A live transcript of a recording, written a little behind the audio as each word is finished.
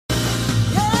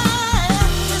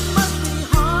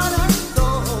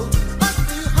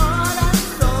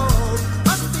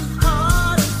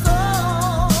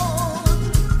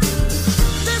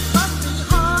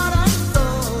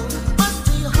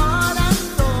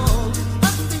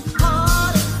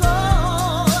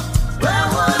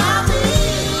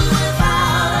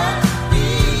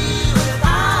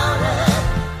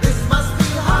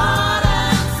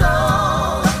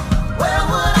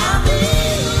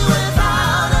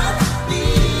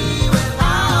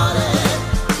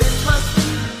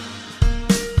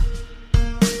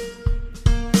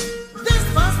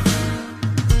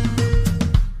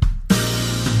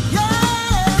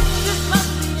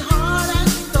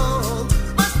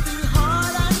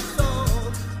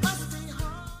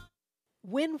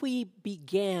we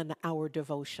began our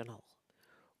devotional,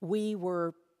 we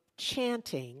were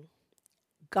chanting,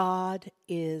 God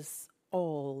is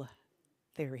all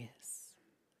there is.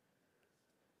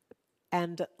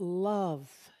 And love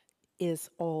is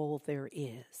all there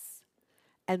is.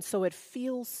 And so it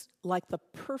feels like the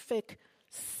perfect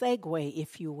segue,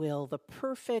 if you will, the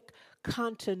perfect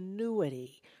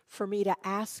continuity for me to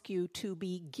ask you to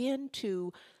begin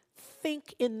to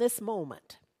think in this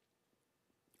moment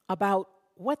about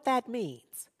what that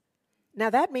means. Now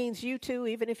that means you too,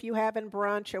 even if you having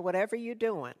brunch or whatever you're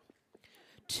doing,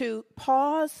 to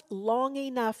pause long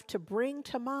enough to bring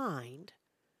to mind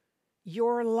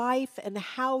your life and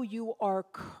how you are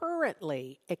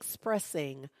currently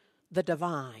expressing the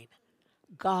divine.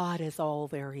 God is all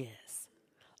there is.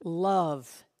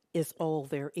 Love is all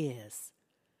there is.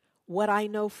 What I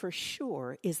know for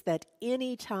sure is that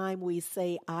anytime we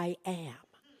say I am,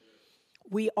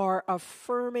 we are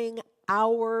affirming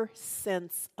our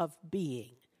sense of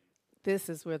being. This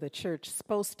is where the church is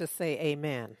supposed to say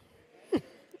amen.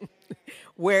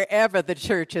 Wherever the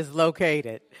church is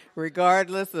located,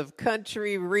 regardless of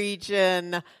country,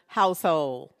 region,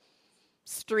 household,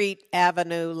 street,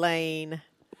 avenue, lane,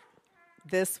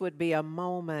 this would be a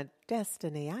moment.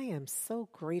 Destiny, I am so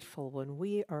grateful when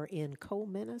we are in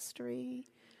co-ministry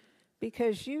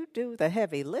because you do the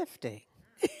heavy lifting.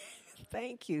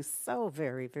 Thank you so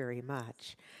very, very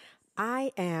much.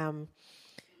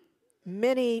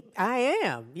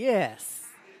 Yes.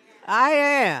 I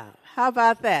am. How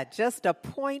about that? Just a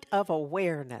point of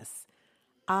awareness.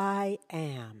 I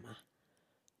am.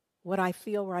 What I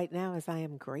feel right now is I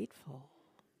am grateful.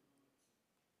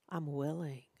 I'm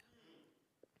willing.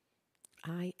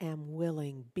 I am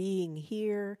willing. Being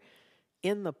here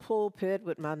in the pulpit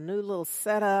with my new little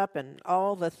setup and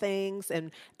all the things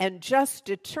and just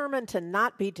determined to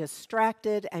not be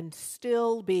distracted and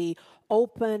still be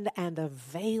open and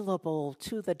available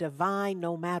to the divine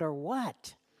no matter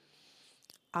what.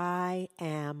 I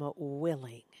am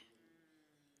willing.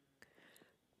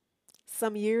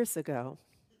 Some years ago,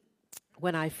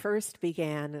 when I first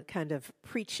began kind of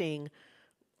preaching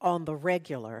on the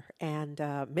regular, and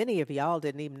many of y'all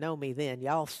didn't even know me then.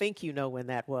 Y'all think you know when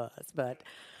that was, but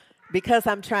because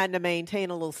I'm trying to maintain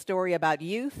a little story about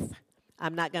youth,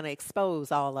 I'm not going to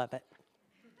expose all of it.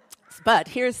 But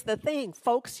here's the thing.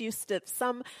 Folks used to,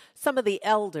 some of the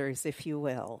elders, if you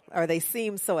will, or they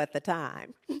seemed so at the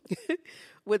time,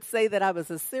 would say that I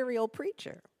was a serial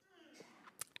preacher.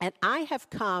 And I have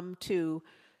come to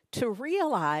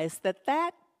realize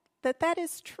that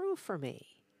is true for me.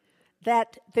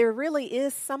 That there really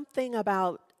is something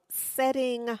about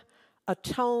setting a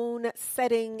tone,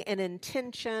 setting an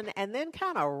intention, and then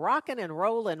kind of rocking and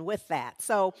rolling with that.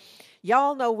 So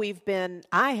y'all know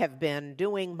I have been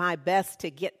doing my best to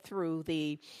get through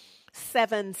the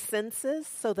 7 senses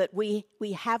so that we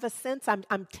have a sense.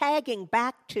 I'm tagging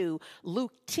back to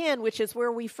Luke 10, which is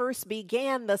where we first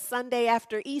began the Sunday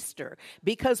after Easter,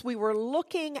 because we were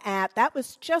looking at, that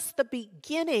was just the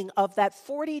beginning of that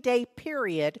 40-day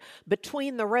period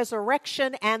between the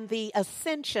resurrection and the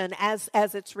ascension as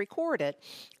it's recorded.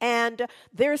 And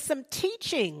there's some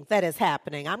teaching that is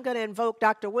happening. I'm going to invoke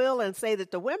Dr. Will and say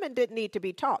that the women didn't need to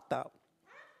be taught, though.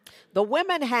 The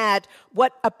women had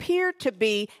what appeared to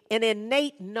be an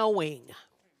innate knowing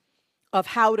of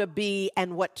how to be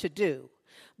and what to do.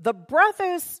 The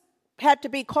brothers had to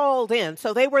be called in.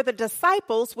 So they were the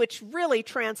disciples, which really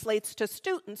translates to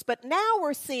students. But now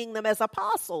we're seeing them as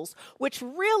apostles, which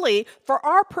really, for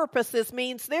our purposes,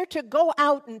 means they're to go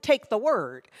out and take the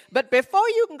word. But before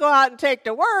you can go out and take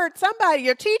the word,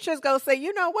 your teacher's going to say,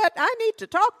 you know what, I need to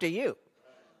talk to you.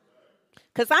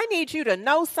 Because I need you to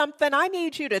know something. I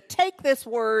need you to take this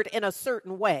word in a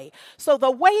certain way. So the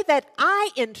way that I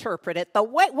interpret it,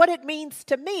 what it means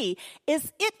to me,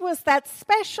 is it was that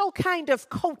special kind of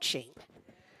coaching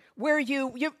where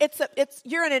you've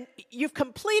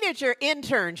completed your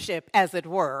internship, as it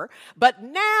were, but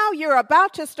now you're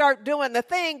about to start doing the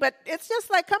thing. But it's just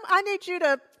like, I need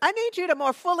you to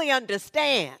more fully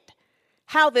understand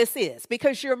how this is,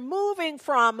 because you're moving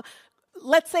from,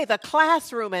 let's say, the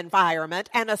classroom environment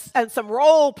and some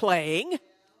role playing.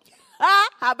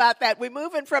 How about that? We're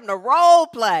moving from the role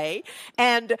play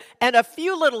and a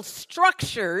few little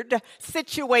structured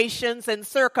situations and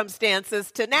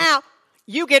circumstances to now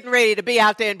you getting ready to be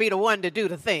out there and be the one to do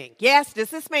the thing. Yes?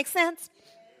 Does this make sense?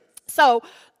 So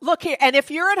look here. And if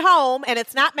you're at home and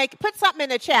it's not put something in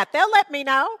the chat. They'll let me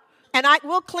know. And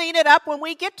we'll clean it up when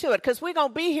we get to it, because we're going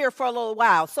to be here for a little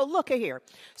while. So look at here.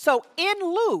 So in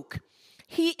Luke,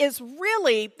 he is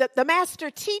really, the master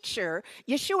teacher,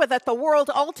 Yeshua, that the world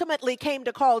ultimately came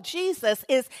to call Jesus,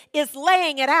 is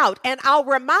laying it out. And I'll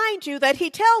remind you that he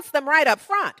tells them right up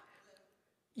front,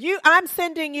 I'm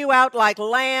sending you out like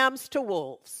lambs to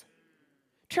wolves.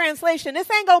 Translation,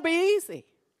 this ain't going to be easy.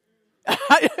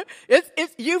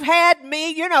 You've had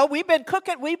me, we've been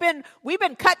cooking, we've been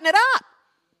cutting it up.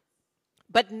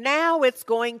 But now it's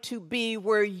going to be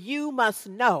where you must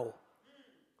know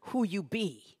who you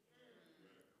be.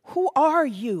 Who are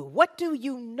you? What do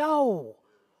you know?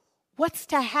 What's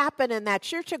to happen in that?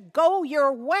 You're to go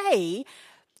your way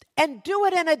and do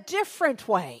it in a different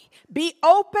way. Be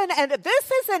open. And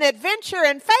this is an adventure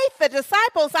in faith. The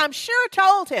disciples, I'm sure,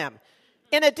 told him.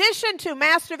 In addition to,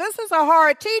 Master, this is a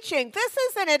hard teaching. This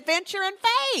is an adventure in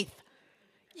faith.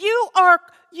 You are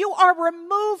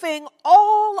removing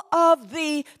all of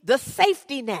the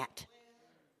safety net.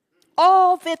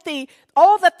 All that the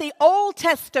Old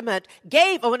Testament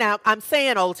gave. Oh, now I'm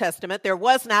saying Old Testament. There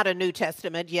was not a New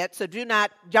Testament yet, so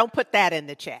don't put that in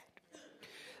the chat.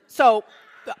 So,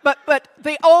 but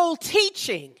the old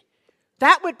teaching,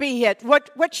 that would be it.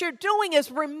 What you're doing is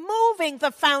removing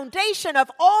the foundation of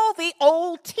all the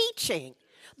old teaching.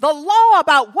 The law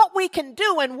about what we can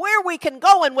do and where we can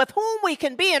go and with whom we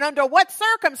can be and under what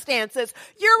circumstances.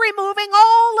 You're removing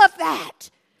all of that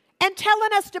and telling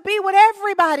us to be with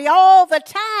everybody all the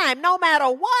time, no matter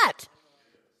what.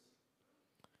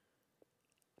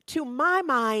 To my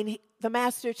mind, the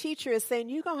master teacher is saying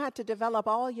you're going to have to develop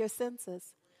all your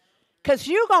senses because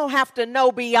you're going to have to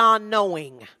know beyond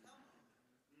knowing.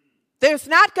 There's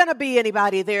not going to be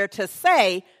anybody there to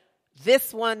say,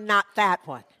 this one, not that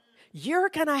one. You're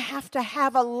going to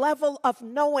have a level of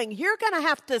knowing. You're going to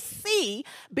have to see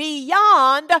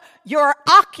beyond your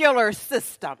ocular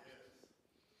system.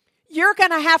 You're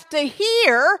going to have to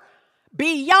hear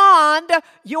beyond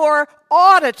your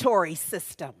auditory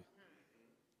system.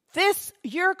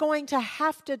 You're going to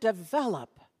have to develop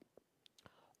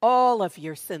all of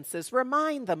your senses.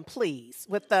 Remind them, please,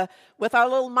 with our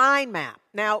little mind map.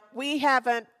 Now,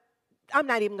 I'm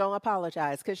not even going to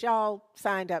apologize because y'all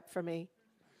signed up for me.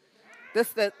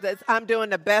 I'm doing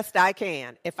the best I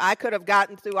can. If I could have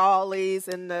gotten through all these,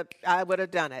 I would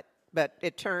have done it. But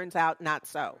it turns out not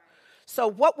so. So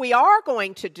what we are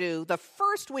going to do, the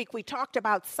first week we talked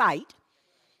about sight.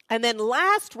 And then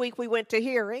last week we went to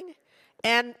hearing.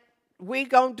 And we're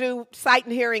going to do sight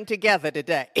and hearing together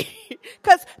today.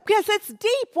 Because it's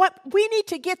deep. We need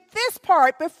to get this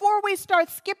part before we start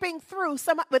skipping through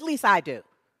at least I do.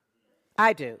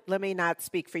 I do. Let me not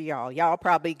speak for y'all. Y'all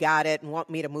probably got it and want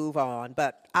me to move on,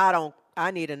 but I don't.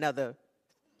 I need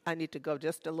to go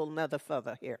just a little another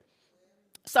further here.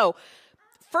 So,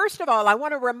 first of all, I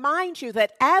want to remind you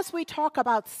that as we talk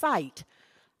about sight,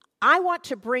 I want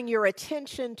to bring your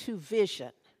attention to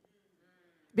vision.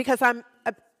 Because I'm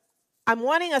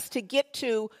wanting us to get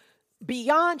to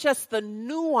beyond just the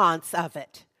nuance of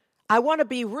it. I want to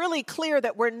be really clear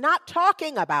that we're not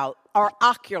talking about our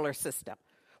ocular system.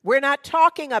 We're not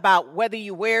talking about whether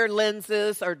you wear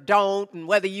lenses or don't, and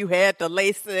whether you had the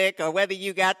LASIK or whether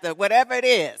you got the whatever it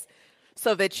is,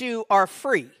 so that you are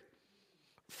free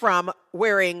from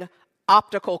wearing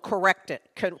optical correction.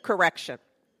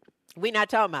 We're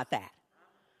not talking about that.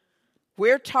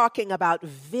 We're talking about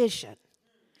vision.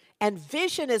 And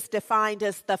vision is defined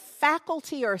as the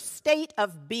faculty or state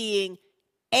of being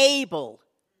able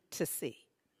to see.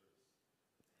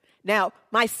 Now,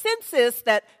 my sense is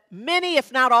that many,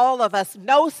 if not all of us,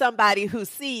 know somebody who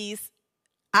sees.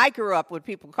 I grew up with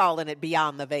people calling it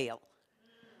beyond the veil.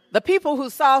 The people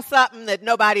who saw something that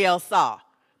nobody else saw.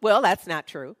 Well, that's not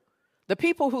true. The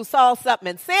people who saw something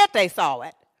and said they saw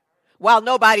it, while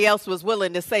nobody else was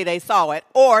willing to say they saw it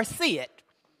or see it.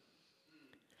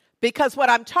 Because what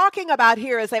I'm talking about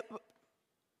here is that,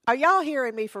 are y'all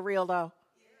hearing me for real though?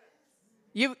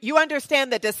 You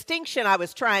understand the distinction I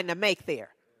was trying to make there.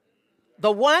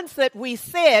 The ones that we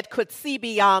said could see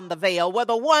beyond the veil were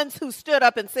the ones who stood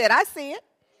up and said, I see it.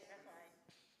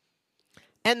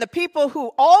 And the people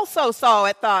who also saw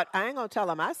it thought, I ain't going to tell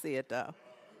them I see it though.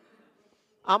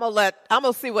 I'm going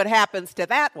to see what happens to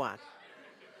that one.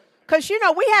 Because,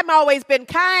 we haven't always been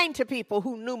kind to people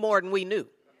who knew more than we knew.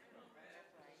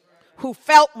 Who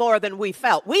felt more than we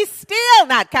felt. We still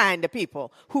not kind to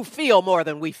people who feel more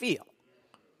than we feel.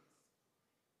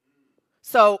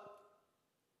 So,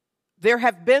 there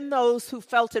have been those who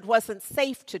felt it wasn't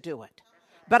safe to do it.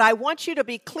 But I want you to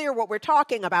be clear what we're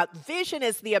talking about. Vision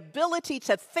is the ability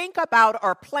to think about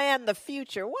or plan the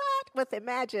future. What? With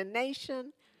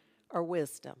imagination or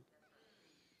wisdom?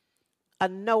 A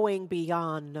knowing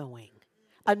beyond knowing.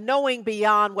 a knowing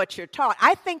beyond what you're taught.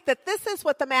 I think that this is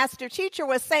what the master teacher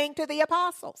was saying to the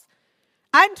apostles.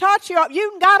 I taught you,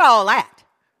 you got all that.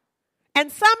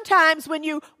 And sometimes when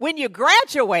you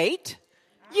graduate,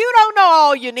 you don't know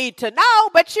all you need to know,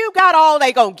 but you got all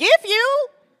they gonna give you.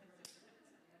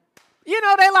 You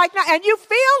know, they like, and you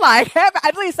feel like,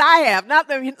 at least I have,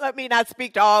 let me not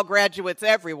speak to all graduates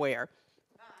everywhere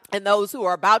and those who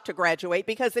are about to graduate,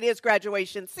 because it is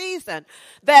graduation season,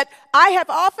 that I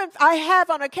have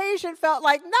on occasion felt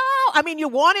like, you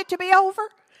want it to be over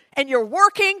and you're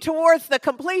working towards the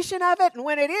completion of it. And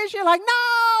when it is, you're like,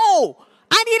 no,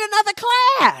 I need another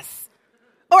class,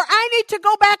 or I need to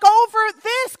go back over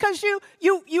this, because you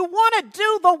want to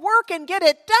do the work and get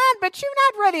it done, but you're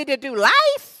not ready to do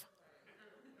life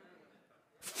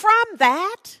from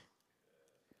that.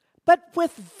 But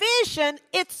with vision,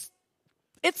 it's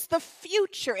the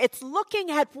future. It's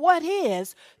looking at what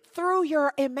is through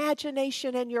your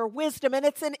imagination and your wisdom. And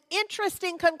it's an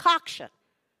interesting concoction,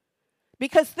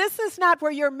 because this is not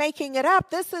where you're making it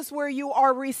up. This is where you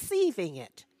are receiving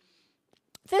it.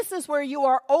 This is where you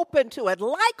are open to it.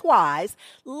 Likewise,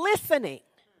 listening.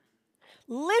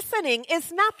 Listening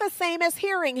is not the same as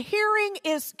hearing. Hearing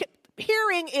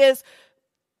is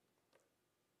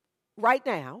right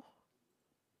now,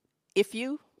 if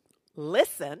you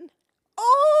listen.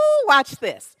 Oh, watch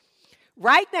this.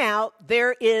 Right now,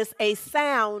 there is a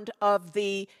sound of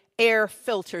the air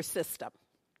filter system.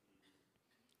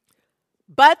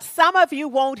 But some of you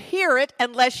won't hear it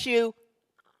unless you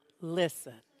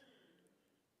listen.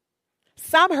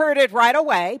 Some heard it right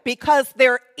away because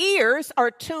their ears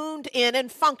are tuned in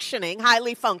and functioning,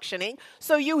 highly functioning,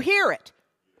 so you hear it.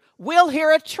 We'll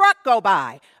hear a truck go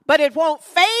by, but it won't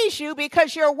faze you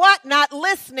because you're what? Not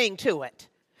listening to it.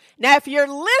 Now, if you're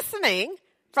listening,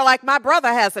 for like my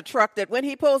brother has a truck that when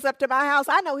he pulls up to my house,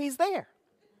 I know he's there.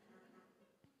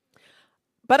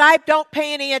 But I don't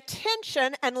pay any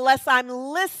attention unless I'm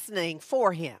listening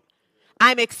for him.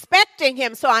 I'm expecting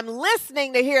him, so I'm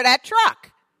listening to hear that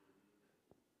truck.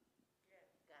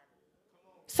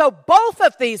 So both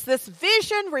of these, this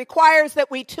vision requires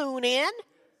that we tune in,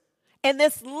 and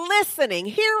this listening,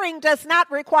 hearing does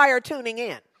not require tuning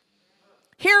in.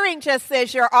 Hearing just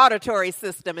says your auditory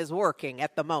system is working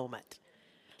at the moment.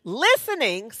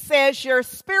 Listening says your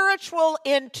spiritual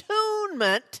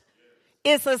attunement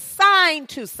is assigned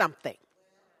to something.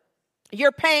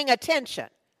 You're paying attention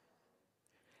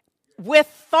with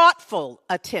thoughtful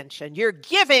attention. You're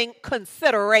giving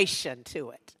consideration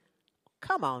to it.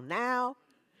 Come on now.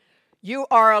 You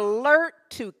are alert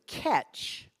to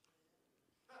catch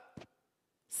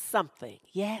something.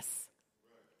 Yes.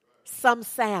 Some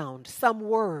sound, some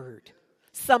word,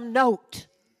 some note.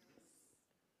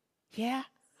 Yeah.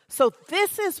 So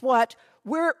this is what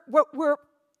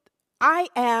I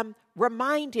am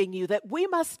reminding you, that we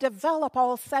must develop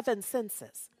all 7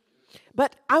 senses.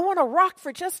 But I want to rock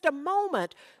for just a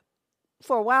moment,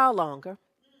 for a while longer,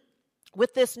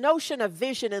 with this notion of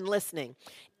vision and listening.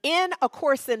 In A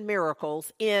Course in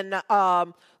Miracles, in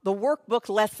the workbook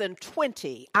lesson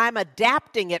 20, I'm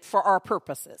adapting it for our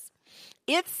purposes.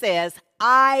 It says,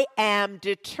 I am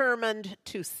determined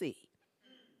to see.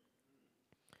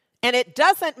 And it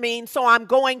doesn't mean, so I'm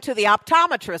going to the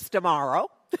optometrist tomorrow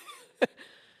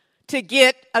to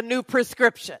get a new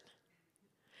prescription.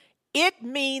 It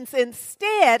means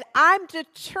instead, I'm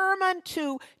determined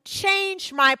to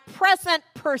change my present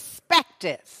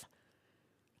perspective.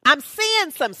 I'm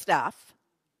seeing some stuff,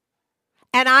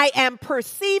 and I am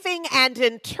perceiving and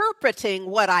interpreting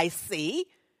what I see,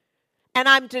 and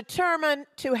I'm determined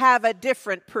to have a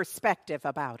different perspective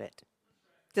about it.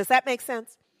 Does that make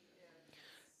sense?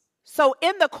 So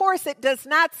in the Course, it does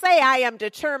not say I am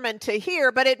determined to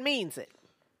hear, but it means it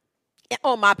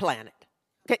on my planet.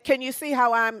 Can you see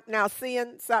how I'm now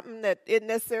seeing something that isn't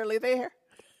necessarily there?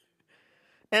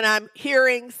 And I'm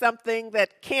hearing something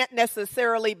that can't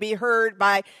necessarily be heard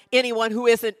by anyone who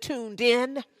isn't tuned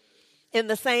in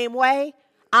the same way.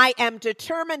 I am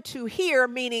determined to hear,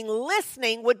 meaning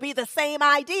listening would be the same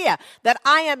idea, that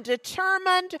I am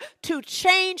determined to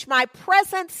change my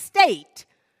present state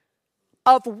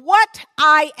of what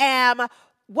I am,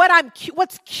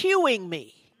 what's cueing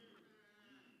me.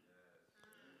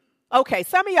 Okay,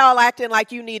 some of y'all acting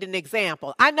like you need an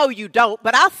example. I know you don't,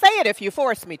 but I'll say it if you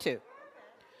force me to.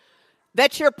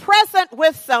 That you're present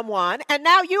with someone, and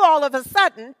now you all of a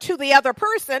sudden, to the other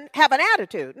person, have an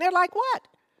attitude. And they're like, what?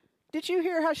 Did you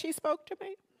hear how she spoke to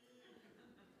me?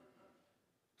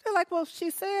 They're like, well, she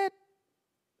said,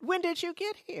 when did you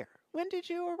get here? When did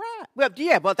you arrive? Well,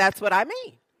 yeah, well, that's what I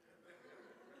mean.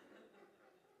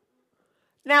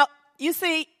 Now, you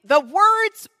see, the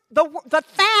words, the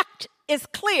fact is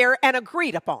clear and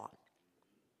agreed upon.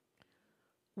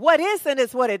 What isn't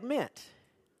is what it meant.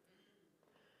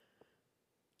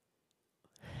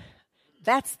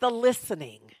 That's the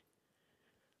listening.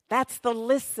 That's the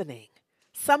listening.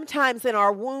 Sometimes in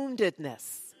our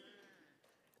woundedness,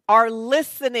 our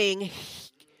listening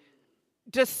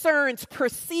discerns,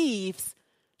 perceives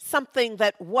something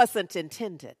that wasn't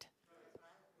intended.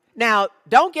 Now,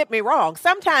 don't get me wrong.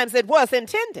 Sometimes it was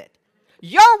intended.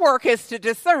 Your work is to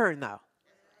discern, though.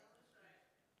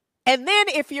 And then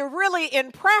if you're really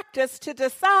in practice, to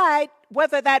decide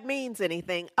whether that means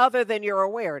anything other than your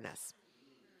awareness.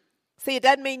 See, it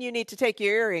doesn't mean you need to take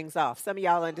your earrings off. Some of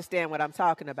y'all understand what I'm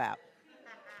talking about.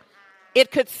 It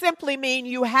could simply mean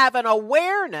you have an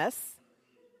awareness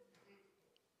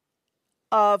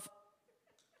of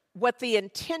what the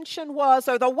intention was,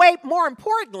 or the way, more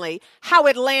importantly, how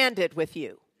it landed with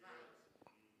you.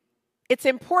 It's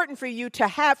important for you to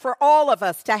have, for all of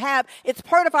us to have, it's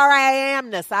part of our I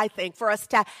amness, I think, for us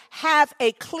to have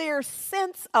a clear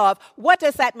sense of, what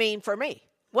does that mean for me?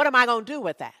 What am I going to do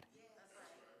with that?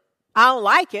 I don't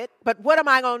like it, but what am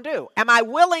I going to do? Am I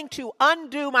willing to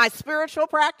undo my spiritual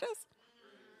practice?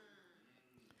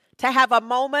 To have a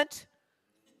moment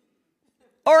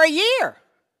or a year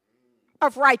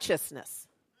of righteousness?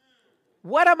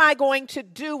 What am I going to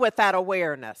do with that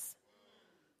awareness?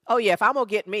 Oh yeah, if I'm going to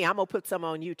get me, I'm going to put some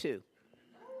on you too.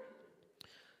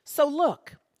 So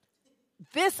look,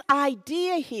 this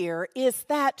idea here is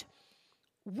that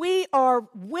we are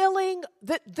willing,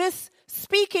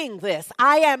 speaking this,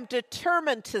 I am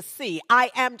determined to see, I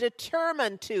am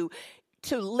determined to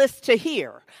listen, to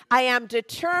hear. I am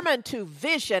determined to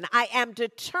vision. I am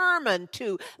determined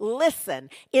to listen,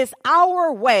 is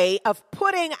our way of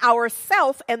putting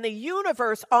ourselves and the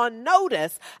universe on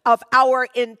notice of our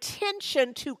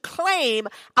intention to claim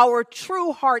our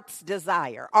true heart's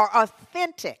desire, our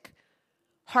authentic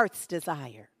heart's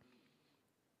desire.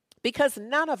 Because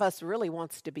none of us really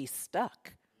wants to be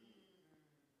stuck.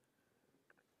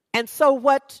 And so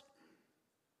what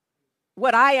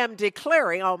I am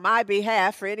declaring on my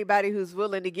behalf, for anybody who's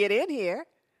willing to get in here,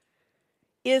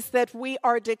 is that we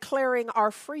are declaring our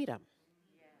freedom.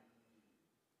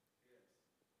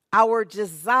 Our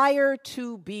desire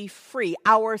to be free,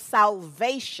 our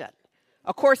salvation.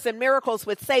 A Course in Miracles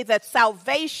would say that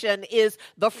salvation is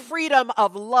the freedom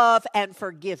of love and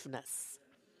forgiveness.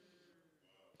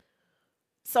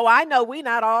 So I know we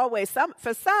not always,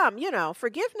 for some,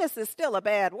 forgiveness is still a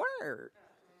bad word.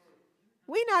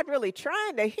 We're not really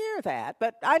trying to hear that,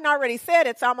 but I already said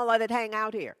it, so I'm going to let it hang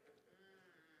out here.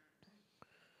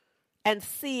 And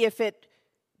see if it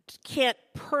can't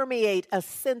permeate a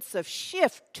sense of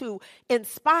shift to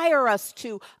inspire us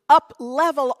to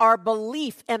up-level our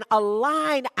belief and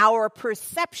align our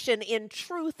perception in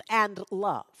truth and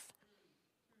love.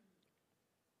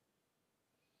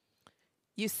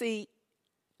 You see,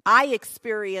 I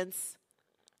experience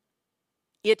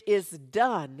it is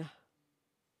done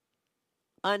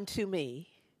unto me,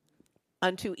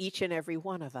 unto each and every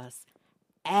one of us,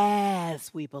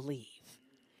 as we believe,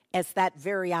 as that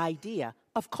very idea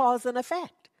of cause and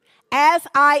effect. As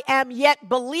I am yet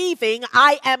believing,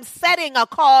 I am setting a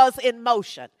cause in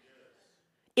motion.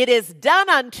 It is done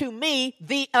unto me,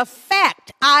 the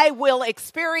effect. I will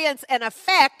experience an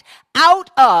effect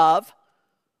out of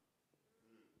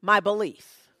my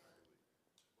belief.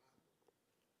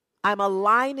 I'm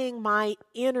aligning my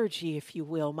energy, if you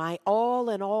will, my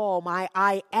all in all, my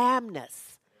I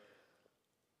amness.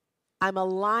 I'm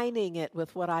aligning it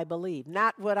with what I believe,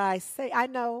 not what I say. I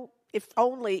know, if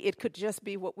only it could just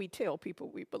be what we tell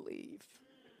people we believe.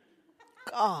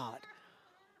 God,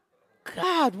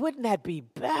 wouldn't that be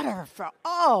better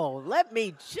let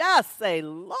me just say,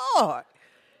 Lord,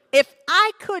 if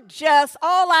I could just,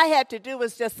 all I had to do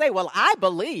was just say, well, I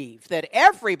believe that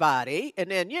everybody, and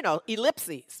then,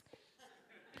 ellipses.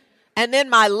 And then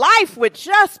my life would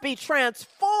just be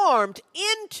transformed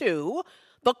into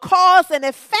the cause and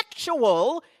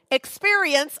effectual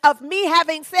experience of me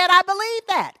having said, I believe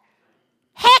that.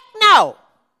 Heck no.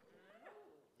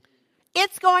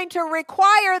 It's going to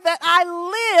require that I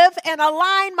live and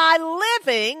align my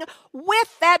living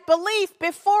with that belief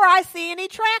before I see any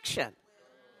traction.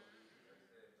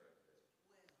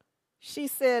 She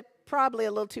said, probably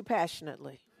a little too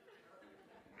passionately.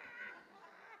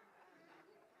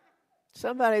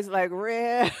 Somebody's like,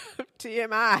 Rev,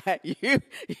 TMI,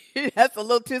 that's a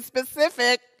little too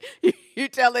specific. You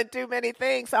telling too many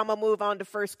things. So I'm going to move on to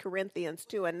 1 Corinthians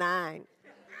 2:9,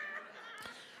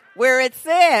 where it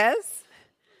says,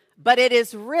 but it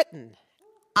is written,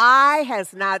 eye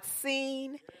has not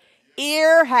seen,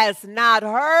 ear has not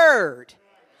heard,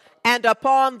 and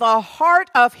upon the heart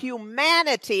of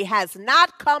humanity has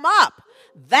not come up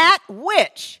that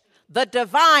which the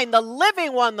divine, the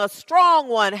living one, the strong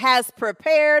one has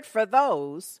prepared for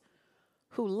those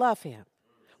who love him.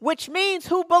 Which means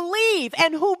who believe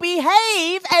and who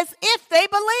behave as if they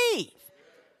believe.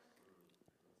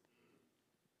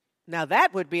 Now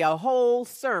that would be a whole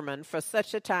sermon for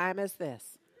such a time as this.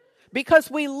 Because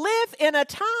we live in a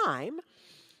time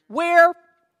where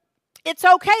it's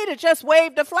okay to just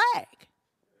wave the flag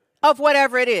of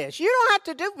whatever it is. You don't have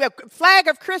to do the flag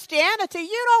of Christianity.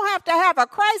 You don't have to have a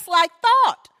Christ-like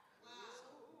thought,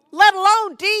 let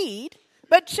alone deed,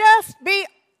 but just be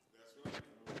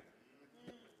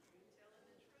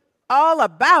all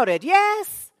about it.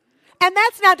 Yes. And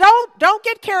that's now, don't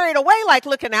get carried away like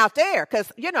looking out there,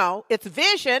 because, you know, it's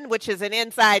vision, which is an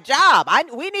inside job.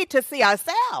 We need to see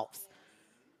ourselves.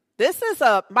 This is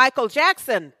a Michael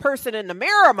Jackson person in the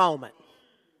mirror moment.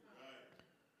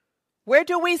 Where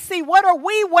do we see? What are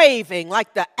we waving?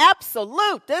 Like the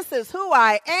absolute, this is who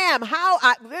I am,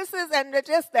 and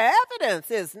just the evidence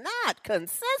is not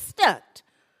consistent.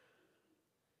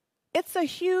 It's a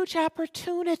huge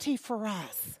opportunity for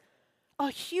us. A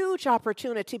huge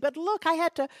opportunity. But look, I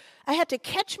had to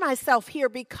catch myself here,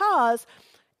 because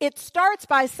it starts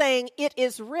by saying it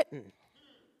is written.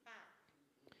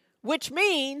 Which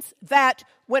means that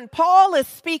when Paul is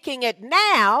speaking it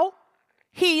now,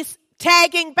 he's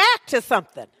tagging back to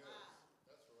something.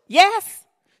 Yes?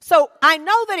 So I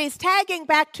know that he's tagging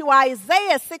back to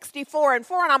Isaiah 64:4, and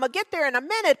I'm going to get there in a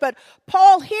minute, but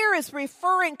Paul here is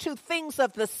referring to things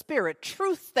of the Spirit,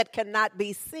 truths that cannot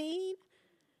be seen,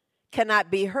 cannot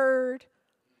be heard,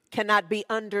 cannot be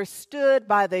understood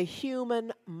by the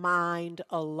human mind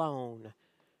alone.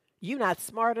 You're not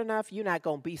smart enough, you're not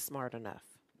going to be smart enough.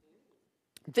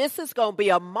 This is going to be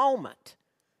a moment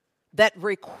that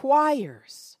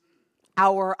requires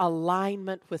our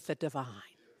alignment with the divine,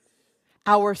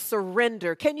 our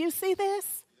surrender. Can you see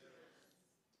this?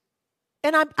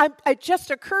 And it just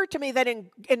occurred to me that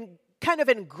in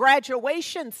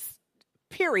graduations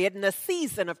period, in the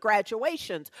season of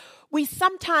graduations, we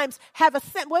sometimes have a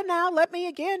sense, well, now let me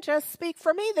again just speak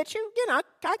for me, that you know,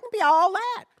 I can be all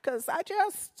that because I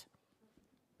just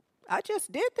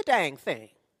did the dang thing.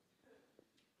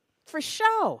 For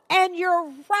sure. And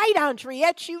you're right,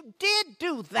 Andriette, you did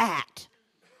do that.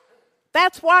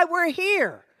 That's why we're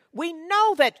here. We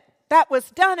know that was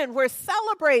done and we're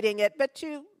celebrating it, but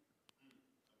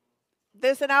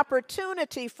there's an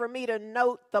opportunity for me to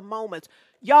note the moments.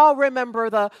 Y'all remember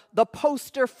the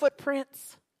poster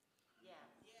footprints?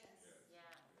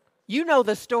 You know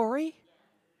the story.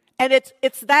 And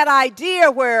it's that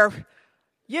idea where,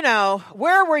 you know,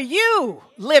 where were you,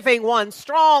 living one,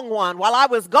 strong one, while I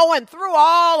was going through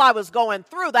all I was going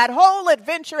through, that whole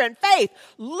adventure in faith?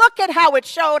 Look at how it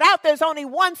showed out. There's only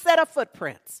one set of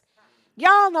footprints.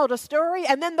 Y'all know the story.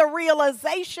 And then the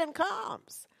realization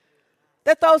comes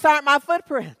that those aren't my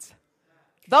footprints.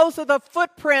 Those are the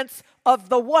footprints of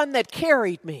the one that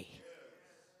carried me,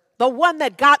 the one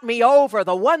that got me over,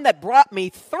 the one that brought me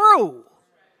through.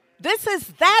 This is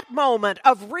that moment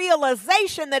of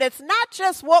realization that it's not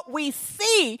just what we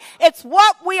see, it's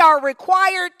what we are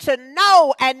required to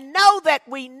know, and know that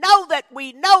we know that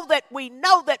we know that we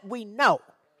know that we know.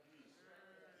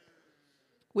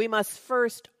 We must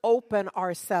first open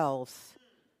ourselves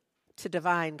to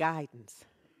divine guidance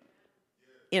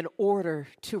in order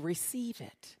to receive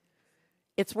it.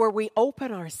 It's where we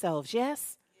open ourselves,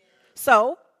 yes?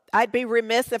 So, I'd be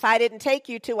remiss if I didn't take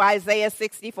you to Isaiah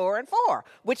 64:4,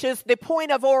 which is the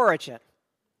point of origin.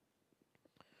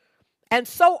 And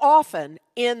so often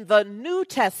in the New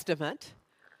Testament,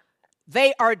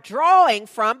 they are drawing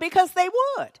from, because they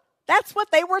would. That's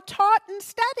what they were taught and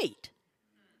studied.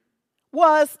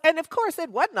 And of course it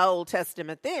wasn't the Old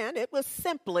Testament then. It was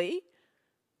simply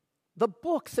the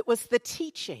books. It was the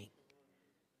teaching.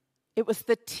 It was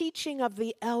the teaching of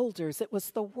the elders. It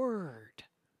was the word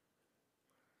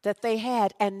that they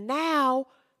had. And now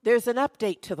there's an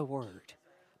update to the word.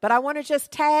 But I want to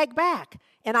just tag back.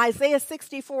 In Isaiah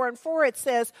 64:4, it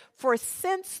says, "For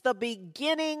since the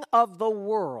beginning of the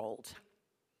world,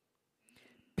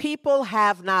 people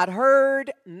have not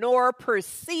heard nor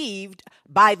perceived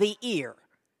by the ear,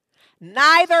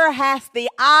 neither hath the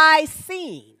eye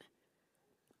seen,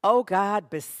 O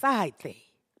God, beside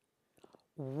thee,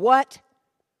 what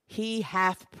he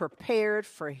hath prepared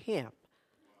for him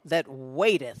that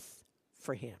waiteth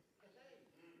for him."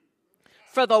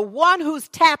 For the one who's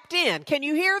tapped in, can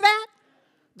you hear that?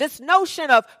 This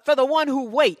notion of for the one who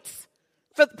waits.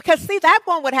 Because see, that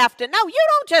one would have to know, you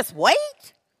don't just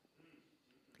wait.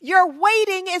 Your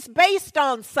waiting is based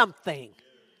on something.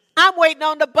 I'm waiting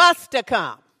on the bus to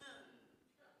come.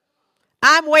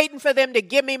 I'm waiting for them to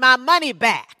give me my money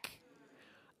back.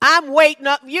 I'm waiting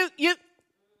up.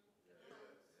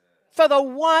 For the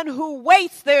one who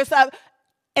waits, there's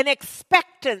an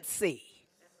expectancy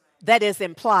that is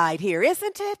implied here,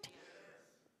 isn't it?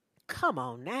 Come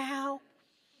on now.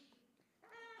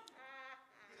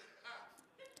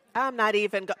 I'm not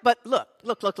even, but look.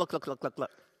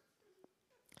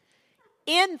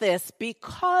 In this,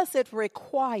 because it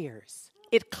requires,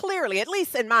 it clearly, at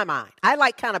least in my mind, I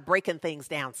like kind of breaking things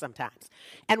down sometimes.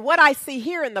 And what I see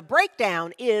here in the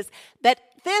breakdown is that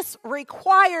this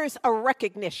requires a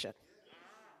recognition.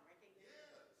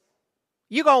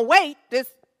 You're going to wait,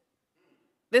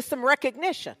 there's some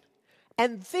recognition.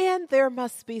 And then there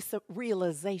must be some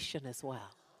realization as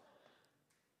well.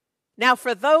 Now,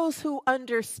 for those who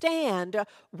understand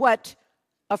what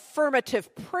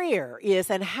affirmative prayer is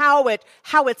and how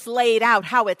it's laid out,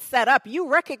 how it's set up, you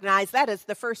recognize that as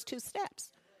the first two steps.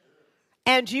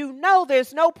 And you know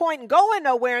there's no point in going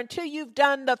nowhere until you've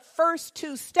done the first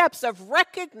two steps of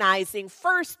recognizing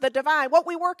first the divine, what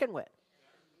we working with.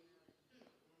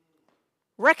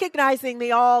 Recognizing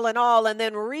the all in all and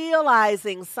then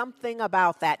realizing something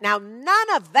about that. Now,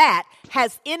 none of that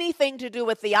has anything to do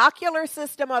with the ocular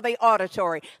system or the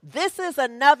auditory. This is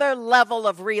another level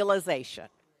of realization.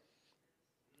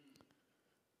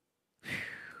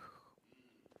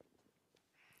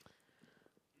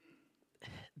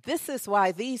 This is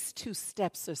why these two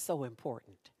steps are so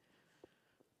important.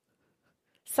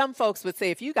 Some folks would say,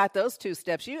 if you got those two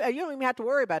steps, you don't even have to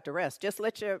worry about the rest. Just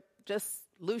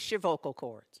loose your vocal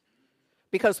cords.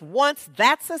 Because once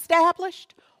that's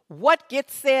established, what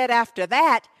gets said after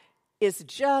that is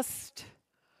just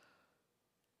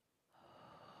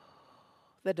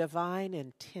the divine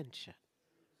intention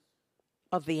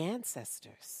of the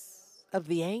ancestors, of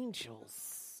the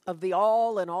angels, of the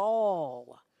all in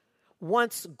all,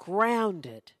 once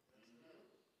grounded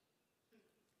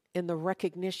in the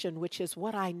recognition, which is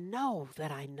what I know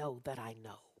that I know that I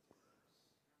know.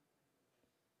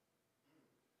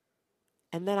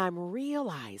 And then I'm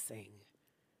realizing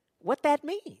what that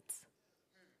means.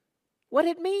 What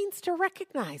it means to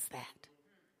recognize that.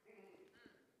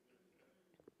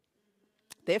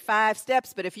 There are 5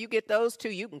 steps, but if you get those 2,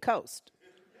 you can coast.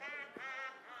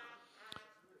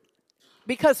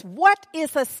 Because what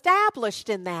is established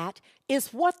in that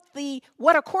is what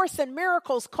A Course in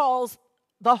Miracles calls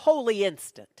the holy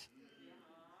instant.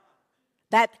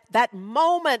 That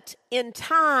moment in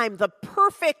time, the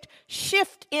perfect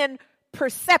shift in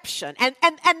perception. And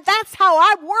that's how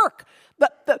I work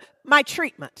my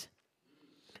treatment.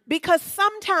 Because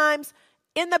sometimes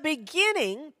in the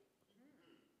beginning,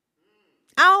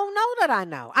 I don't know that I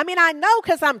know. I mean, I know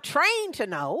because I'm trained to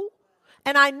know.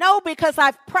 And I know because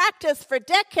I've practiced for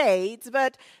decades,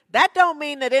 but that don't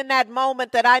mean that in that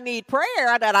moment that I need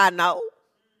prayer that I know.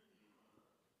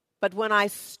 But when I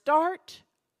start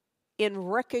in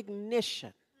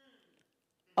recognition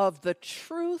of the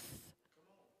truth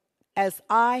as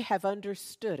I have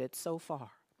understood it so far,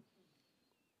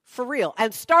 for real,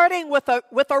 and starting with a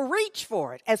reach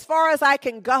for it, as far as I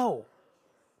can go,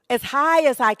 as high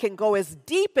as I can go, as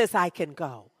deep as I can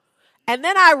go. And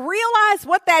then I realize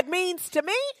what that means to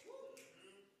me.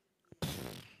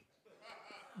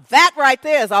 That right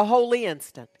there is a holy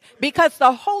instant. Because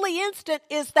the holy instant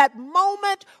is that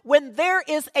moment when there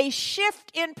is a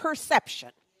shift in perception.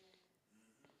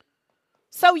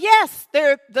 So yes,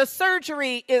 the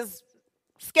surgery is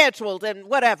scheduled and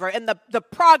whatever, and the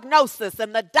prognosis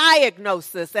and the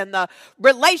diagnosis and the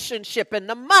relationship and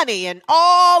the money and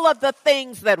all of the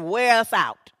things that wear us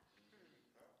out.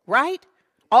 Right?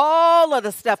 All of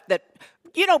the stuff that,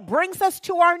 brings us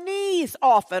to our knees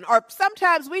often, or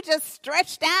sometimes we just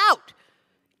stretched out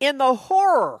in the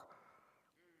horror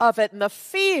of it and the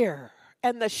fear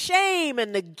and the shame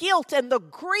and the guilt and the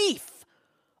grief,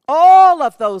 all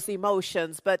of those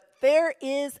emotions. But there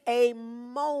is a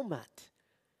moment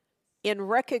in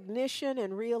recognition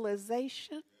and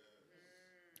realization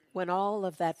when all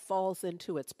of that falls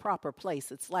into its proper place.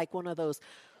 It's like one of those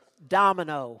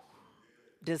domino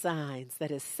designs that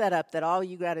is set up that all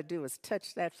you got to do is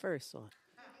touch that first one.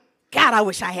 God, I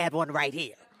wish I had one right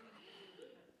here.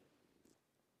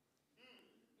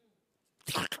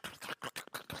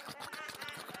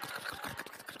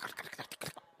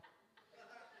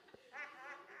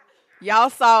 Y'all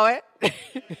saw it.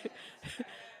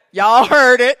 Y'all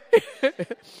heard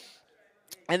it.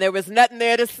 And there was nothing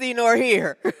there to see nor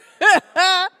hear.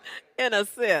 In a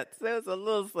sense. There was a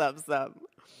little something.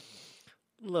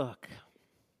 Look.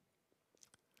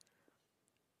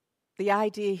 The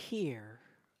idea here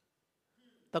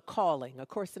the calling. A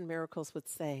Course in Miracles would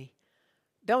say,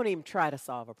 don't even try to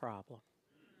solve a problem.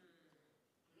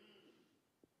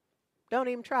 Don't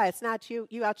even try. It's not you.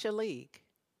 You out your league.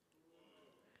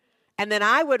 And then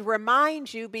I would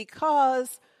remind you,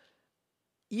 because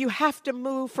you have to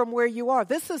move from where you are.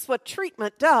 This is what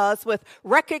treatment does with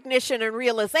recognition and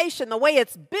realization. The way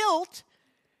it's built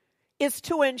is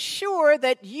to ensure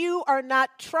that you are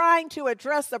not trying to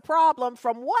address the problem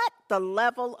from what? The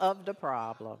level of the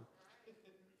problem.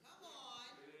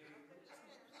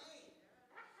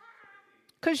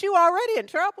 Because you already in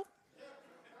trouble.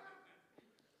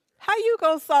 How you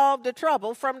gonna solve the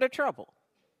trouble from the trouble?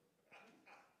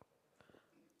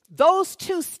 Those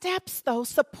two steps, though,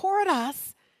 support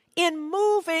us in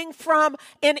moving from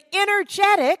an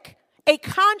energetic, a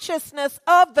consciousness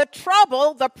of the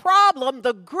trouble, the problem,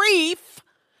 the grief,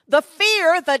 the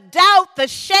fear, the doubt, the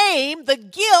shame, the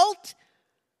guilt,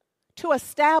 to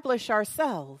establish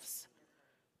ourselves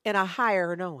in a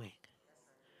higher knowing,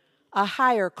 a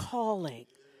higher calling,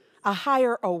 a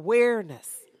higher awareness,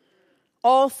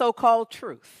 also called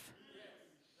truth.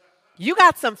 You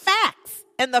got some facts,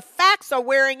 and the facts are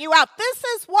wearing you out. This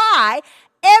is why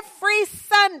every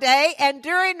Sunday and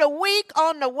during the week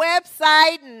on the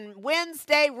website and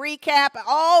Wednesday recap,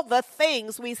 all the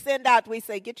things we send out, we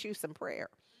say, get you some prayer.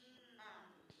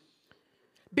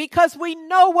 Because we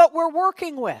know what we're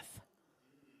working with.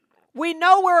 We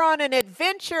know we're on an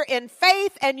adventure in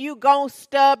faith, and you gon'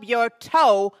 stub your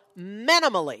toe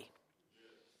minimally.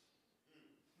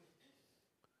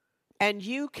 And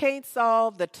you can't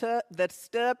solve the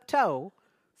stub toe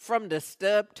from the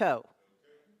stub toe.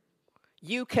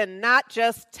 You cannot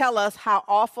just tell us how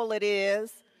awful it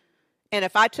is. And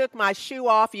if I took my shoe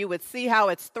off, you would see how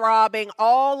it's throbbing.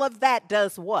 All of that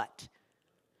does what?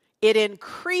 It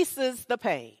increases the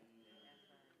pain.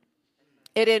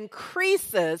 It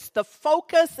increases the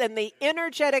focus and the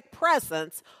energetic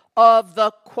presence of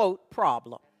the, quote,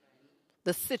 problem,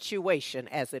 the situation,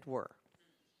 as it were.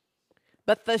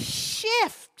 But the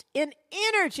shift in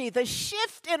energy, the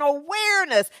shift in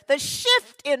awareness, the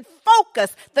shift in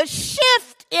focus, the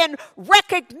shift in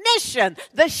recognition,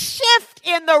 the shift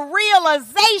in the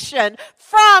realization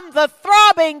from the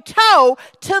throbbing toe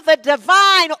to the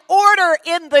divine order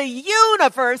in the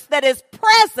universe that is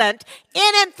present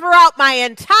in and throughout my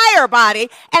entire body.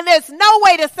 And there's no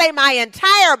way to say my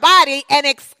entire body and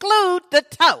exclude the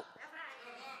toe.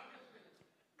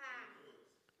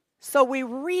 So we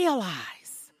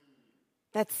realize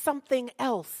that something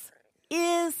else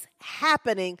is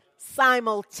happening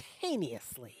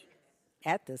simultaneously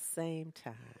at the same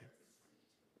time.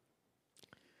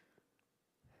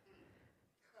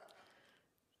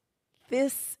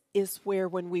 This is where,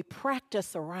 when we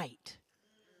practice aright,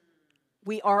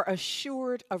 we are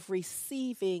assured of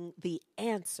receiving the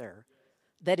answer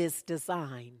that is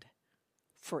designed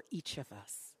for each of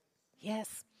us.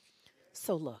 Yes?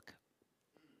 So look.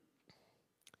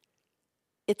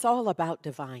 It's all about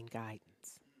divine guidance,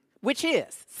 which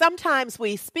is, sometimes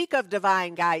we speak of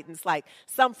divine guidance like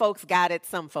some folks got it,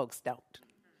 some folks don't.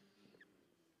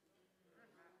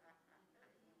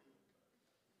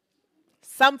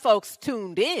 Some folks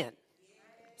tuned in,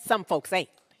 some folks ain't.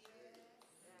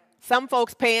 Some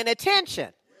folks paying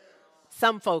attention,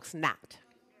 some folks not.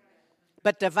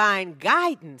 But divine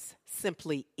guidance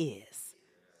simply is.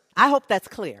 I hope that's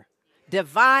clear.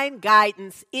 Divine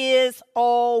guidance is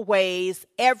always,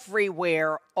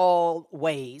 everywhere,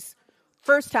 always.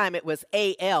 First time it was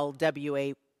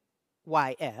ALWAYS.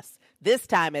 This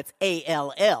time it's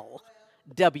ALLWAYS.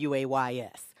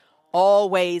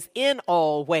 Always, in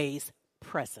all ways,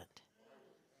 present.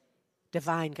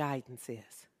 Divine guidance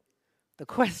is. The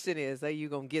question is, are you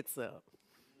going to get some?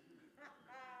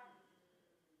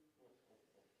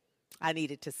 I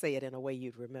needed to say it in a way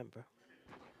you'd remember.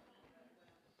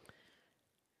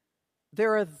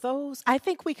 There are those, I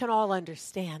think we can all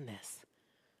understand this.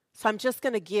 So I'm just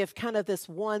going to give kind of this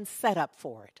one setup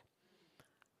for it.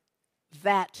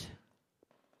 That,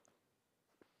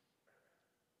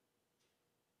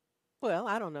 well,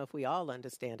 I don't know if we all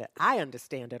understand it. I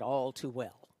understand it all too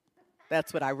well.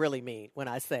 That's what I really mean when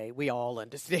I say we all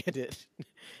understand it.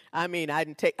 I mean,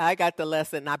 I got the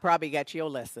lesson, I probably got your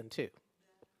lesson too.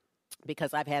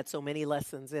 Because I've had so many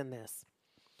lessons in this.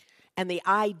 And the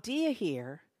idea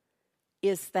here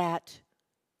is that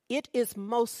it is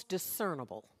most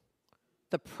discernible,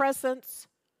 the presence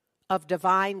of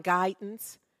divine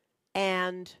guidance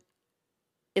and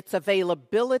its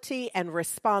availability and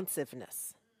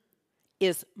responsiveness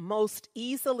is most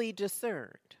easily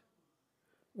discerned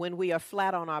when we are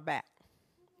flat on our back.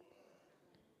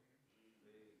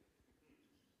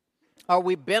 Or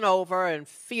we bent over in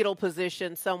fetal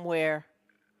position somewhere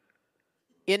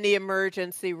in the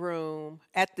emergency room,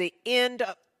 at the end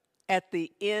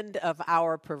of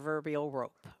our proverbial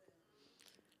rope.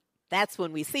 That's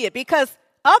when we see it. Because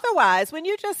otherwise, when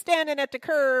you're just standing at the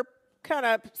curb, kind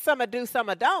of some do,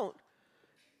 some don't,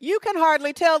 you can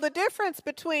hardly tell the difference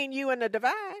between you and the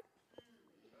divine.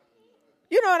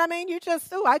 You know what I mean? You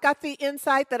just, I got the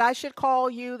insight that I should call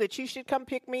you, that you should come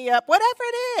pick me up, whatever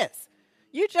it is.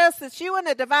 It's you and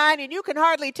the divine, and you can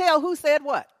hardly tell who said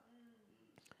what.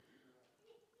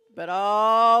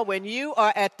 But when you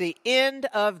are at the end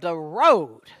of the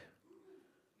road,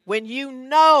 when you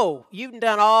know you've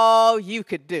done all you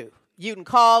could do, you done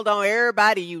called on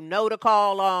everybody you know to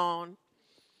call on,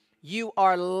 you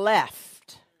are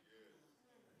left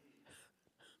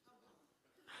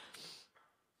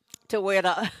to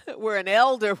where an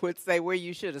elder would say where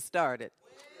you should have started.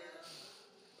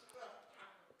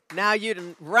 Now you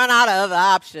done run out of other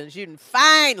options. You done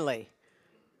finally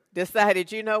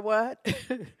decided, you know what?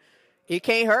 It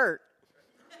can't hurt.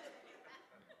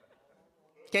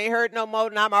 Can't hurt no more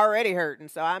than I'm already hurting,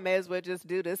 so I may as well just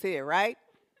do this here, right?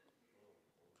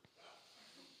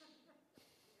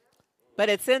 But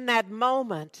it's in that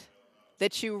moment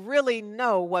that you really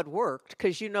know what worked,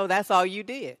 because you know that's all you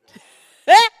did.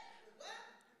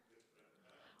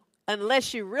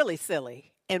 Unless you're really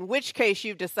silly, in which case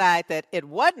you decide that it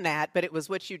wasn't that, but it was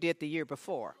what you did the year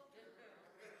before.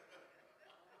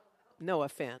 No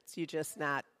offense, you just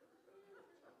not,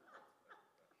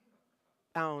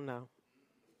 I don't know.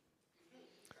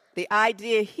 The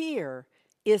idea here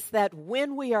is that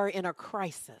when we are in a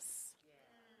crisis,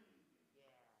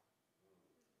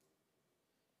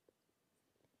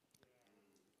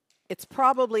 it's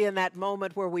probably in that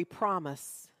moment where we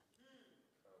promise,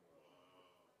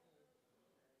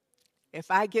 if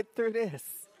I get through this,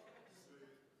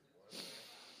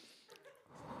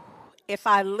 if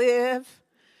I live,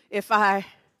 if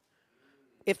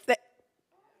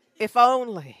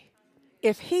only,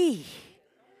 if he,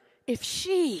 if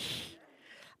she,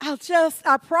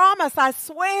 I promise, I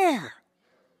swear.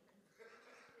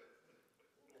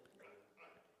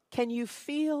 Can you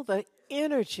feel the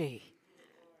energy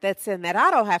that's in that?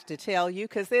 I don't have to tell you,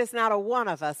 because there's not a one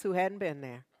of us who hadn't been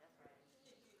there.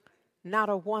 Not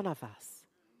a one of us.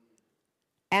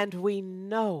 And we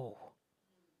know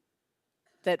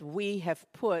that we have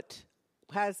put,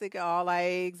 how's it go, all our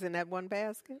eggs in that one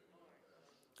basket?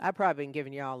 I've probably been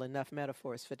giving you all enough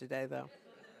metaphors for today, though.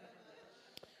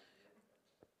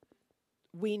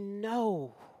 We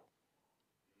know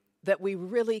that we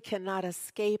really cannot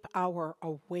escape our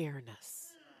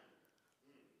awareness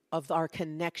of our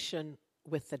connection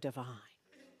with the divine.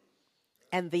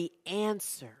 And the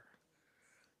answer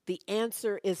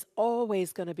is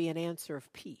always going to be an answer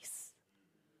of peace.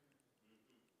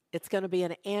 It's going to be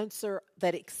an answer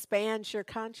that expands your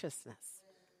consciousness.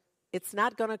 It's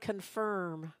not going to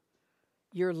confirm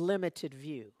your limited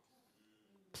view.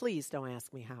 Please don't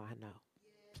ask me how I know.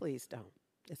 Please don't.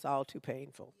 It's all too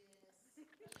painful.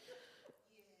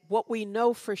 What we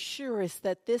know for sure is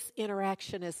that this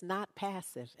interaction is not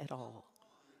passive at all.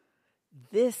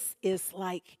 This is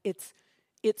like, it's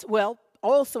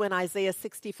also in Isaiah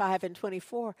 65 and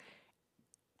 24,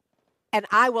 and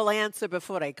I will answer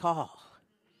before they call.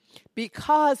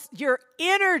 Because your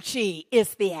energy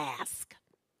is the ask.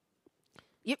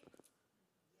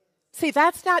 See,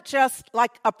 that's not just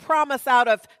like a promise out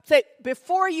of, say,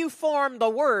 before you form the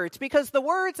words, because the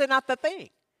words are not the thing.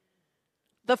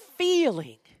 The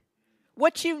feeling,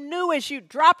 what you knew as you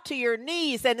dropped to your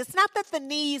knees, and it's not that the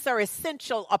knees are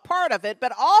essential, a part of it,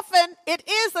 but often it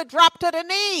is a drop to the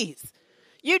knees.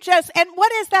 And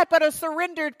what is that but a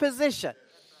surrendered position?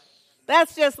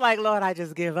 That's just like, Lord, I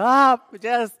just give up.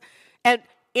 And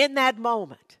in that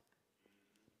moment,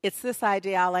 it's this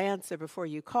idea, I'll answer before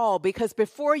you call, because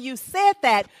before you said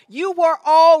that, you were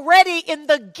already in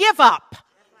the give up,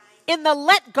 in the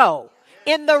let go,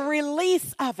 in the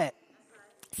release of it.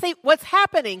 See, what's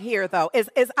happening here, though, is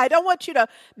I don't want you to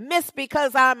miss,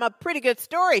 because I'm a pretty good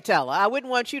storyteller. I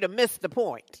wouldn't want you to miss the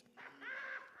point,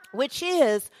 which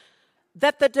is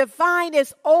that the divine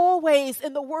is always,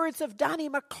 in the words of Donnie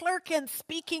McClurkin,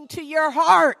 speaking to your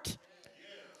heart.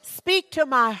 Speak to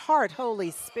my heart,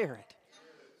 Holy Spirit.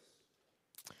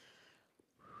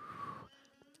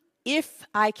 If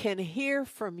I can hear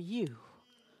from you,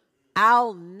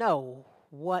 I'll know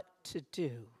what to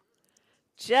do.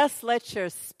 Just let your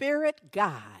spirit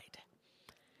guide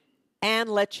and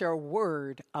let your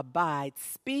word abide.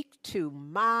 Speak to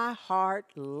my heart,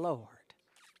 Lord.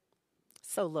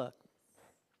 So look,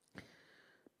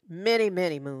 many,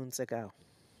 many moons ago,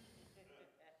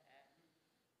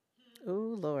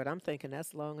 Oh, Lord, I'm thinking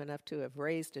that's long enough to have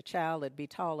raised a child that'd be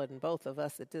taller than both of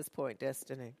us at this point,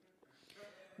 Destiny.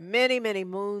 Many, many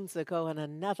moons ago, in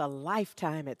another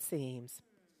lifetime, it seems,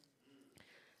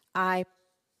 I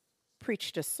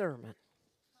preached a sermon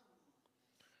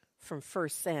from 1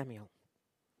 Samuel.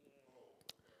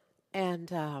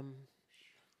 And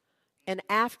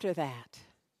after that,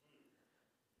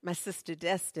 my sister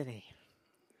Destiny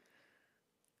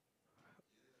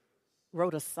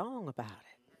wrote a song about it.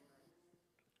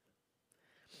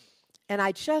 And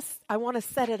I want to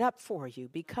set it up for you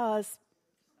because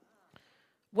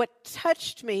what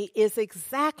touched me is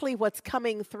exactly what's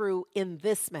coming through in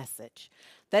this message.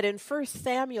 That in 1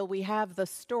 Samuel, we have the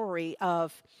story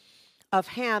of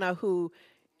Hannah who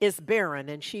is barren,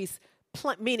 and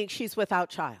meaning she's without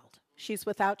child. She's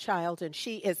without child, and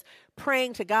she is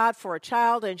praying to God for a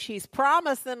child, and she's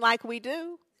promising like we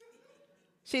do.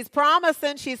 She's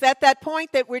promising. She's at that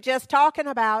point that we're just talking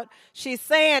about. She's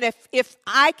saying, if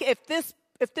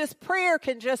this prayer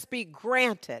can just be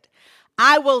granted,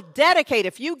 I will dedicate.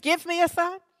 If you give me a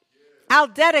son, I'll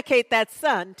dedicate that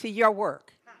son to your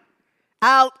work.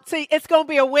 It's going to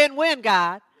be a win-win,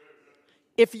 God.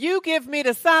 If you give me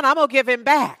the son, I'm going to give him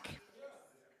back.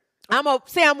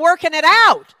 I'm working it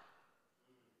out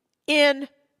in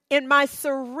my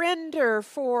surrender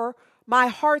for my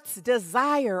heart's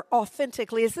desire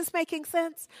authentically. Is this making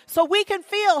sense? So we can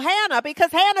feel Hannah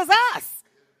because Hannah's us.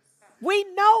 We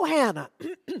know Hannah.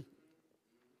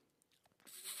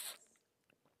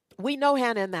 We know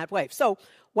Hannah in that way. So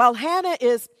while Hannah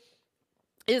is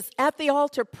at the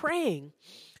altar praying,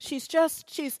 she's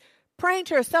praying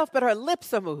to herself, but her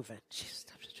lips are moving. She's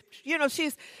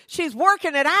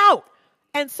working it out.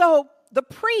 And so the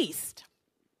priest,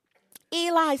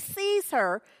 Eli, sees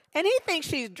her, and he thinks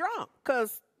she's drunk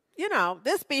because,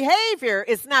 this behavior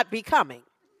is not becoming.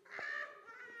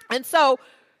 And so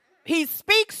he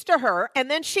speaks to her, and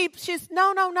then she's,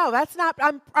 no, that's not,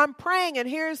 I'm praying, and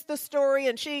here's the story.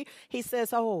 And he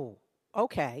says, oh,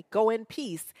 okay, go in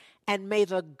peace, and may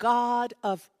the God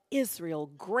of Israel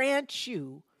grant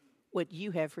you what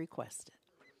you have requested.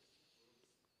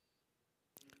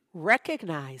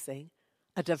 Recognizing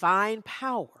a divine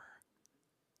power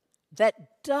that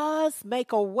does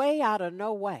make a way out of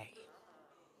no way.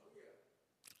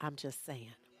 I'm just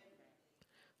saying.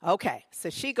 Okay, so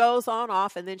she goes on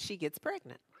off, and then she gets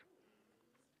pregnant.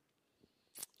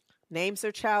 Names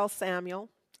her child Samuel,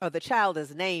 or the child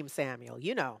is named Samuel.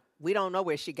 We don't know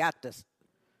where she got this.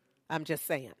 I'm just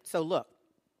saying. So look,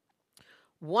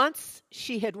 once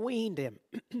she had weaned him,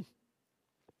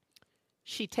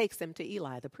 she takes him to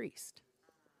Eli the priest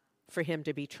for him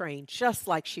to be trained just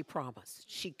like she promised.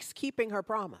 She's keeping her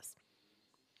promise.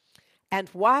 And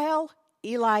while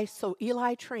Eli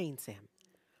trains him,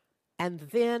 and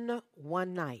then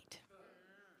one night.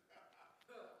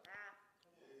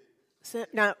 So,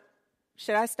 now,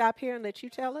 should I stop here and let you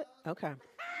tell it? Okay.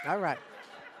 All right.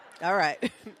 All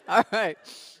right.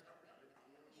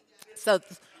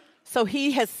 So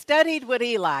he has studied with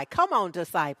Eli. Come on,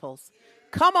 disciples.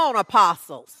 Come on,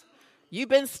 apostles. You've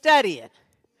been studying.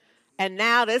 And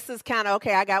now this is kind of,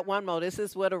 okay, I got one more. This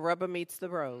is where the rubber meets the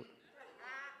road.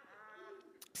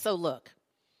 So look,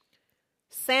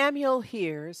 Samuel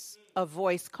hears a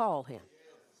voice call him.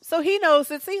 So he knows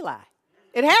it's Eli.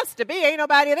 It has to be. Ain't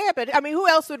nobody there. But, who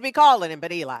else would be calling him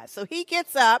but Eli? So he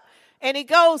gets up and he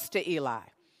goes to Eli.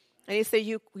 And he said,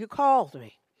 you called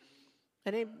me.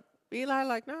 And Eli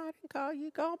like, no, I didn't call you.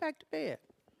 Go back to bed.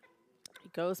 He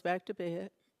goes back to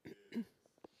bed.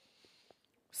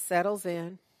 Settles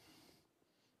in.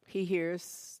 He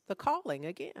hears the calling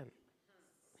again.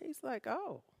 He's like,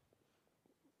 oh.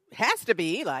 It has to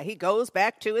be Eli. He goes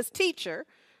back to his teacher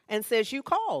and says, you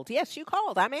called. Yes, you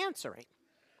called. I'm answering.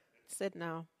 He said,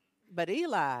 no. But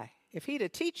Eli, if he's a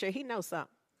teacher, he knows something.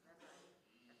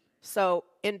 So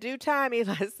in due time,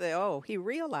 Eli said, oh, he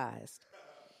realized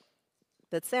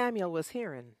that Samuel was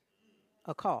hearing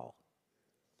a call.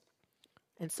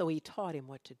 And so he taught him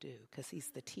what to do because he's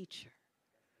the teacher.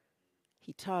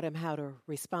 He taught him how to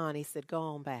respond. He said, go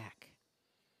on back.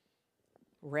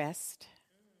 Rest.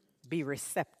 Be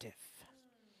receptive.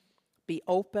 Be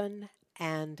open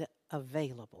and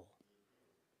available.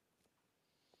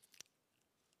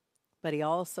 But he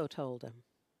also told him,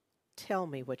 tell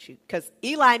me what because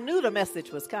Eli knew the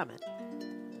message was coming.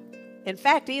 In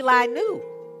fact, Eli knew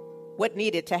what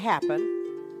needed to happen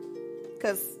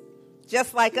because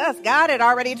just like us, God had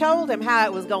already told him how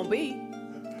it was going to be.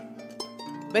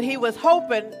 But he was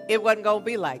hoping it wasn't going to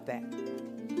be like that.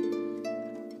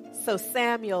 So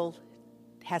Samuel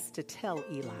has to tell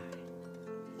Eli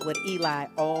what Eli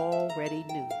already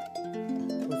knew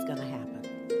was going to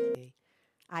happen.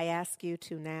 I ask you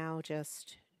to now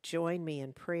just join me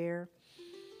in prayer.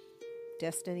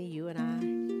 Destiny, you and I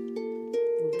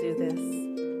will do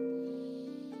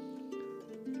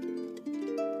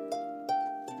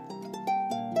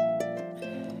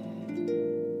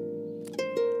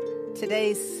this.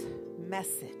 Today's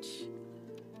message,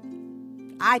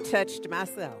 I touched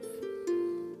myself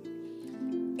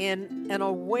in an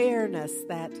awareness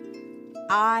that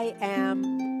I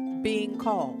am being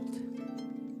called.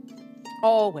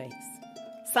 Always.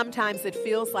 Sometimes it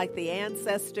feels like the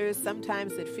ancestors.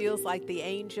 Sometimes it feels like the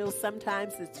angels.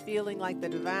 Sometimes it's feeling like the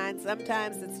divine.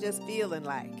 Sometimes it's just feeling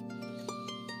like.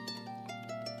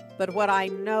 But what I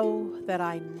know that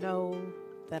I know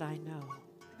that I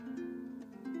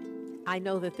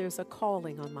know that there's a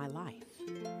calling on my life.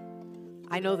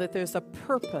 I know that there's a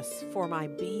purpose for my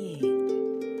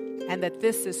being, and that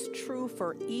this is true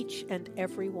for each and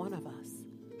every one of us.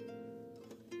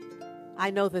 I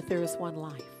know that there is one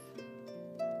life,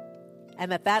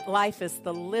 and that life is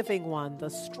the living one, the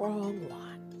strong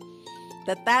one.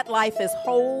 That life is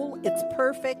whole, it's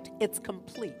perfect, it's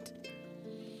complete.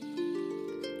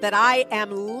 That I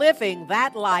am living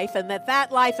that life, and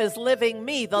that life is living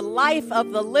me. The life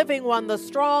of the living one, the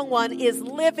strong one, is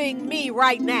living me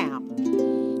right now.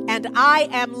 And I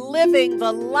am living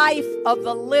the life of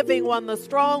the living one, the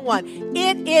strong one.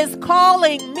 It is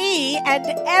calling me and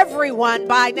everyone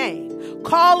by name,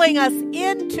 calling us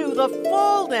into the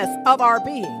fullness of our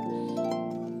being.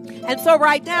 And so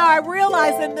right now I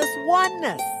realize in this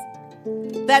oneness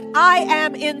that I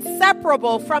am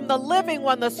inseparable from the living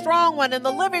one, the strong one, and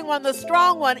the living one, the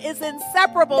strong one is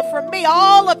inseparable from me.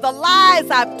 All of the lies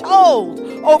I've told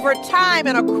over time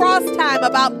and across time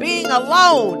about being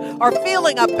alone or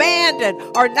feeling abandoned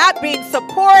or not being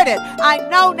supported, I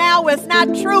know now is not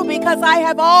true, because I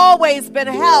have always been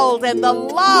held in the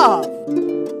love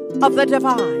of the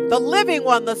divine, the living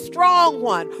one, the strong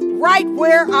one, right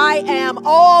where I am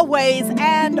always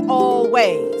and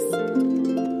always.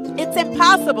 It's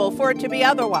impossible for it to be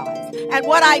otherwise. And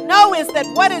what I know is that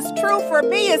what is true for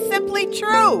me is simply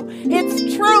true.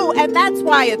 It's true, and that's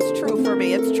why it's true for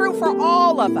me. It's true for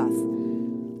all of us,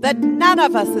 that none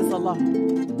of us is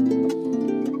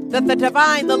alone. That the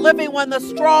divine, the living one, the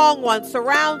strong one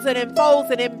surrounds and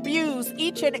enfolds and imbues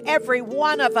each and every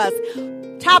one of us,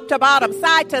 top to bottom,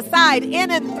 side to side, in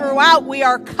and throughout. We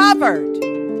are covered.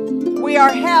 We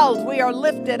are held. We are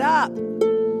lifted up.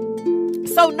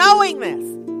 So knowing this,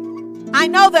 I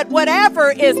know that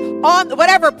whatever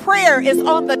prayer is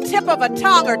on the tip of a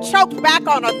tongue or choked back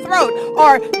on a throat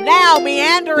or now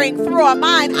meandering through a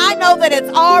mind, I know that it's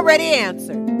already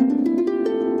answered.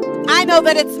 I know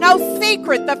that it's no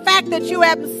secret. The fact that you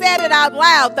haven't said it out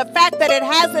loud, the fact that it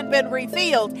hasn't been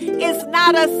revealed, is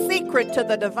not a secret to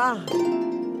the divine.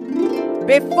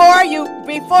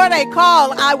 Before they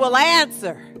call, I will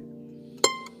answer.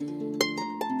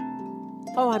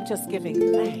 Oh, I'm just giving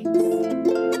thanks.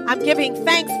 I'm giving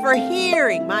thanks for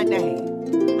hearing my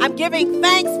name. I'm giving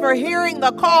thanks for hearing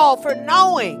the call, for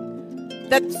knowing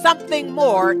that something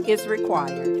more is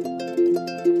required.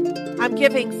 I'm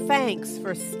giving thanks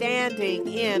for standing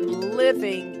in,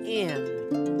 living in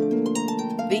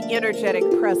the energetic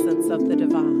presence of the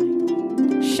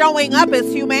divine. Showing up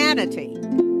as humanity.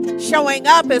 Showing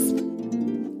up as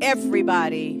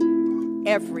everybody,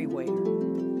 everywhere.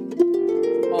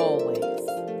 Always.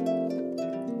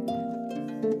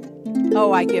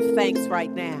 Oh, I give thanks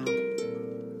right now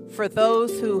for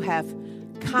those who have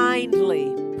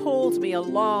kindly pulled me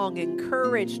along,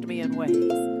 encouraged me in ways.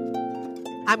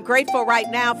 I'm grateful right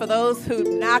now for those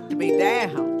who knocked me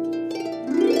down,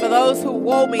 for those who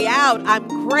wore me out. I'm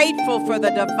grateful for the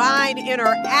divine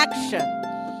interaction,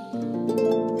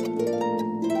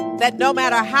 that no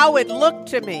matter how it looked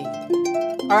to me,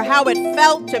 or how it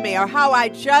felt to me, or how I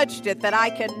judged it, that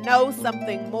I can know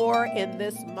something more in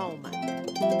this moment.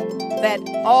 That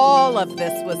all of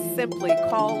this was simply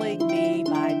calling me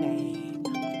by name,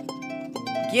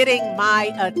 getting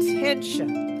my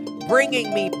attention,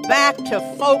 bringing me back to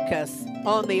focus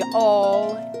on the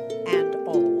all and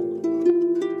all.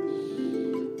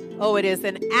 Oh, it is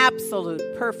an absolute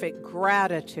perfect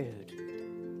gratitude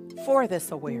for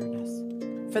this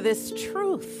awareness, for this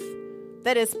truth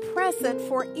that is present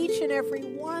for each and every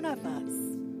one of us,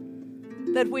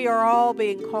 that we are all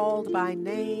being called by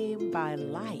name, by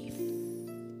life.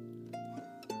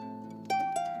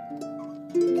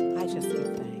 I just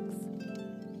give thanks.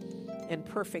 In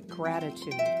perfect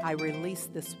gratitude, I release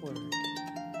this word.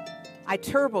 I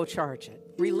turbocharge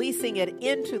it, releasing it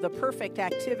into the perfect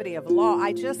activity of law.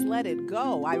 I just let it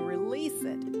go. I release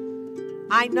it.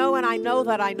 I know, and I know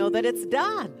that it's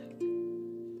done.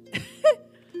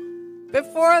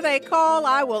 Before they call,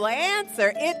 I will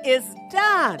answer. It is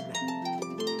done.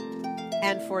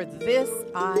 And for this,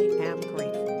 I am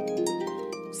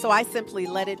grateful. So I simply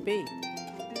let it be.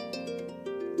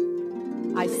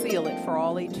 I seal it for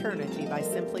all eternity by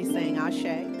simply saying Ashe,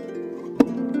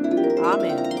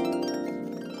 Amen,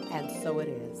 and so it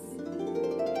is.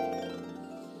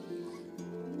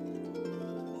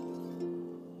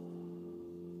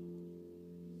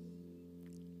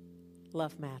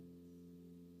 Love, Matt.